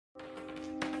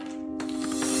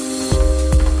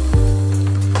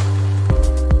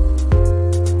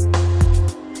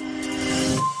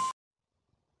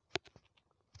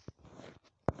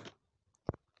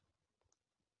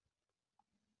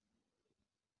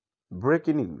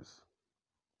Breaking news.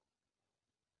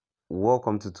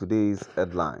 Welcome to today's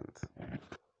headlines.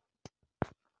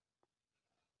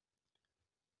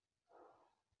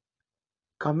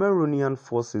 Cameroonian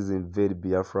forces invade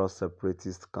Biafra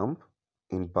separatist camp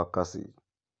in Bakassi.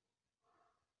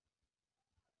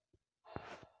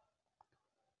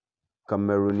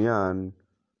 Cameroonian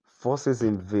forces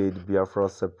invade Biafra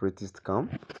separatist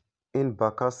camp in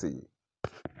Bakassi.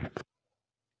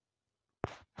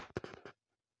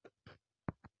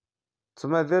 To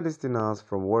my dear listeners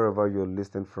from wherever you're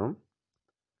listening from,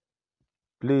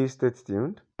 please stay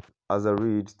tuned as I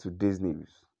read today's news.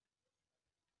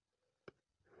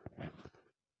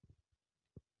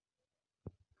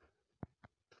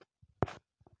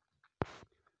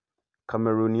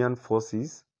 Cameroonian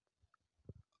forces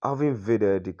have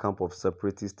invaded the camp of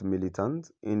separatist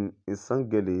militants in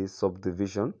Intērcēptïñg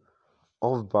subdivision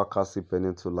of Bakassi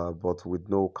Peninsula, but with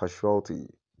no casualty.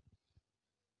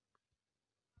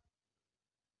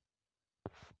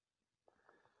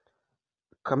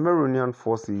 Cameroonian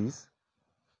forces.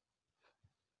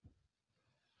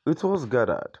 It was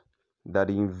gathered that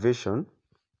the invasion,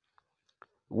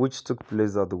 which took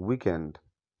place at the weekend,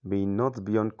 may not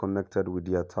be unconnected with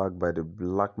the attack by the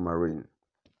Black Marine,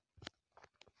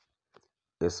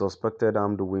 a suspected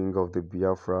armed wing of the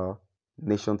Biafra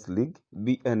Nations League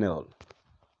 (BNL),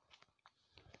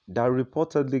 that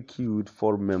reportedly killed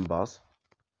 4 members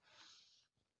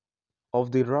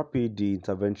of the Rapid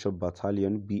Intervention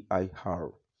Battalion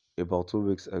 (BIR) about 2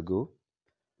 weeks ago,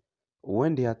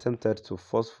 when they attempted to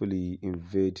forcefully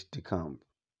invade the camp.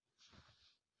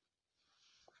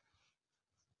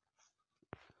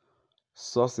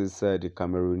 Sources said the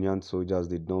Cameroonian soldiers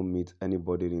did not meet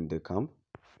anybody in the camp,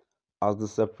 as the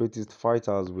separatist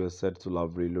fighters were said to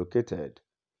have relocated,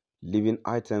 leaving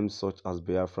items such as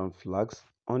Biafran flags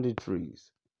on the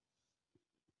trees.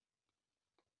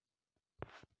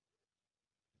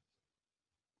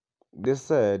 They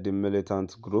said the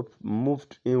militant group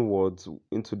moved inwards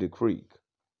into the creek,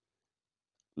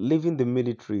 leaving the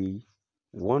military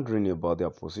wondering about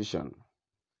their position.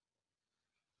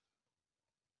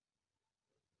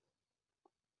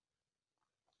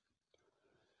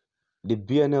 The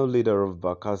BNL leader of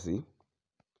Bakassi,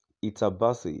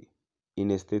 Itabasi,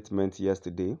 in a statement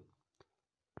yesterday,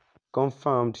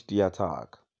 confirmed the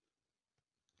attack.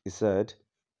 He said,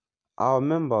 "Our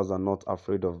members are not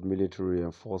afraid of military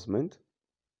reinforcement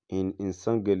in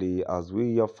Intērcēptïñg as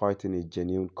we are fighting a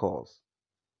genuine cause."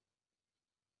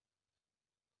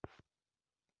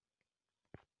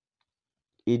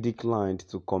 He declined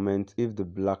to comment if the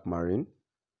Black Marine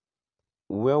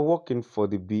were working for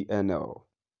the BNL,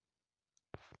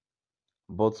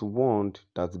 but warned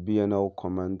that BNL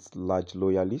commands large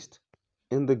loyalists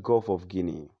in the Gulf of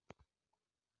Guinea.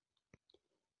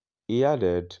 He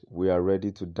added, "We are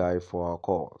ready to die for our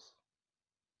cause."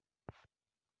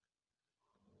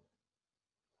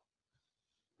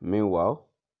 Meanwhile,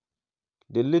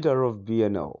 the leader of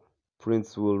BNL,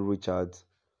 Prince Will Richards,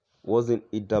 was in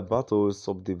Idabato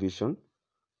subdivision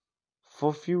for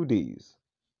a few days,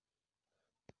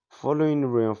 following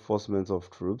reinforcement of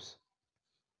troops.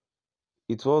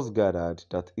 It was gathered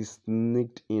that he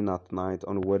sneaked in at night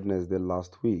on Wednesday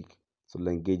last week to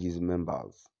engage his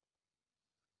members.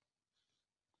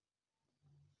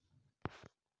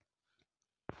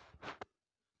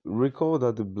 Recall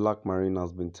that the Black Marine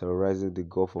has been terrorizing the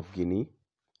Gulf of Guinea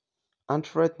and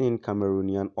threatening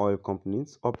Cameroonian oil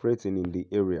companies operating in the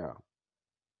area.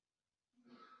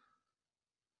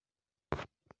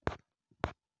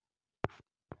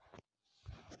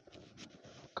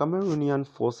 Cameroonian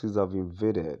forces have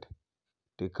invaded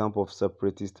the camp of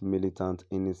separatist militants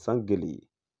in Intērcēptïñg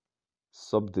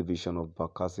subdivision of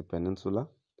Bakassi Peninsula,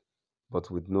 but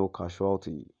with no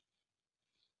casualty.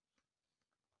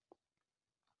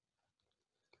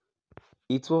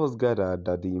 It was gathered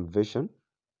that the invasion,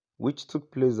 which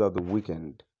took place at the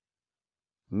weekend,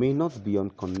 may not be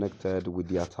unconnected with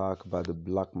the attack by the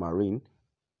Black Marine,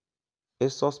 a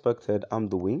suspected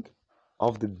armed wing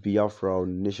of the Biafra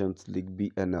Nations League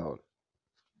 (BNL),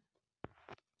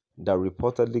 that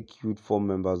reportedly killed 4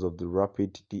 members of the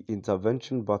Rapid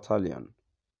Intervention Battalion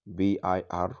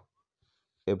 (BIR)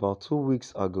 about 2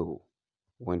 weeks ago,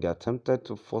 when they attempted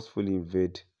to forcefully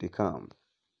invade the camp.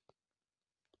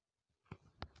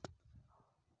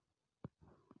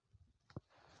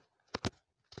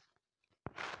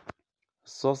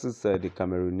 Sources said the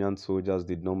Cameroonian soldiers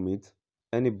did not meet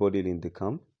anybody in the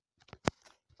camp,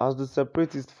 as the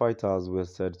separatist fighters were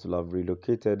said to have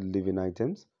relocated, leaving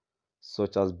items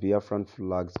such as Biafran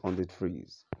flags on the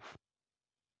trees.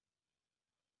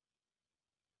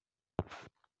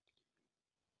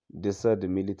 They said the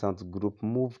militant group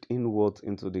moved inwards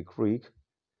into the creek,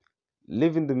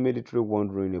 leaving the military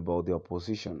wondering about their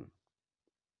position.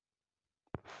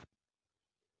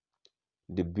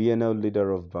 The BNL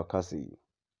leader of Bakassi,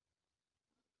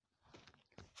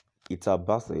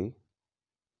 Itabase,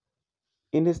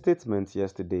 in a statement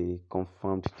yesterday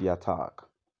confirmed the attack.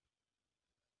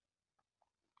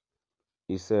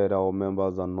 He said our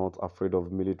members are not afraid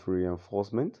of military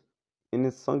enforcement in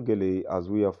Sangele as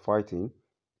we are fighting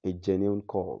a genuine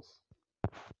cause.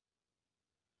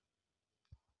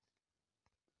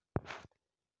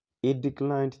 He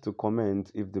declined to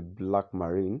comment if the Black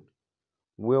Marine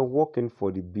were working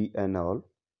for the BNL,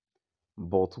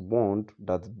 but warned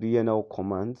that BNL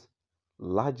commands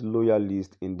large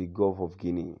loyalists in the Gulf of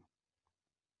Guinea.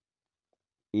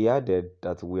 He added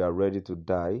that we are ready to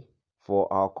die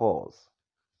for our cause.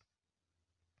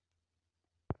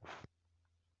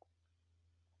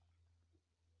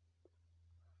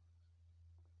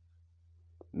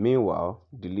 Meanwhile,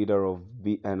 the leader of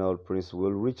BNL, Prince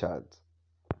Will Richards,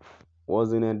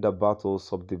 was in the battle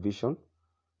subdivision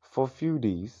for a few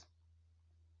days.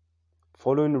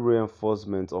 Following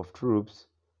reinforcement of troops,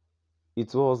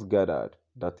 it was gathered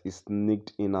that he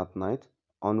sneaked in at night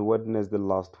on Wednesday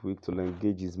last week to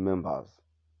engage his members.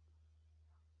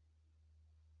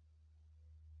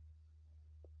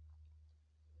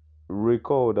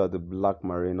 Recall that the Black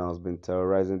Marine has been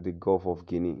terrorizing the Gulf of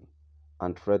Guinea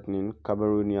and threatening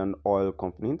Cameroonian oil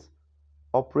companies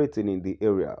operating in the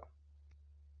area.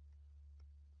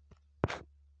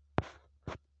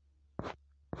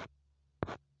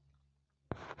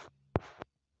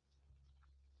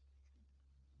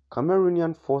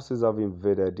 Cameroonian forces have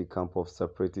invaded the camp of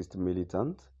separatist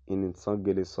militants in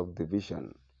Intērcēptïñg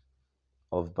subdivision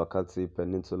of Bakassi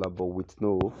Peninsula, but with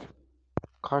no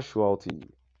casualty.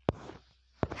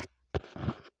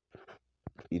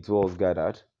 It was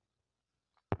gathered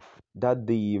that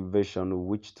the invasion,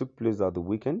 which took place at the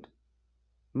weekend,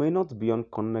 may not be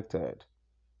unconnected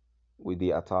with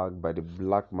the attack by the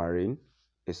Black Marine,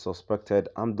 a suspected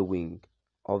armed wing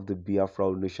of the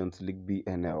Biafra Nations League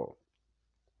 (BNL),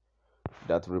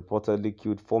 that reportedly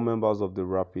killed 4 members of the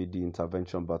Rapid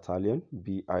Intervention Battalion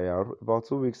 (BIR) about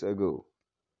 2 weeks ago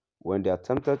when they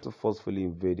attempted to forcefully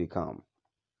invade the camp.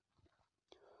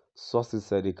 Sources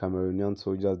said the Cameroonian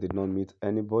soldiers did not meet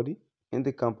anybody in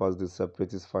the camp as the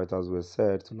separatist fighters were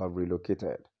said to have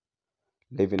relocated,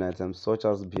 leaving items such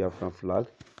as Biafran flag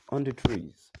on the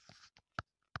trees.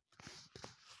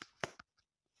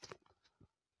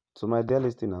 To my dear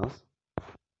listeners,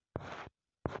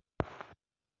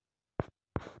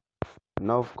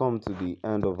 now we've come to the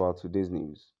end of our today's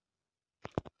news.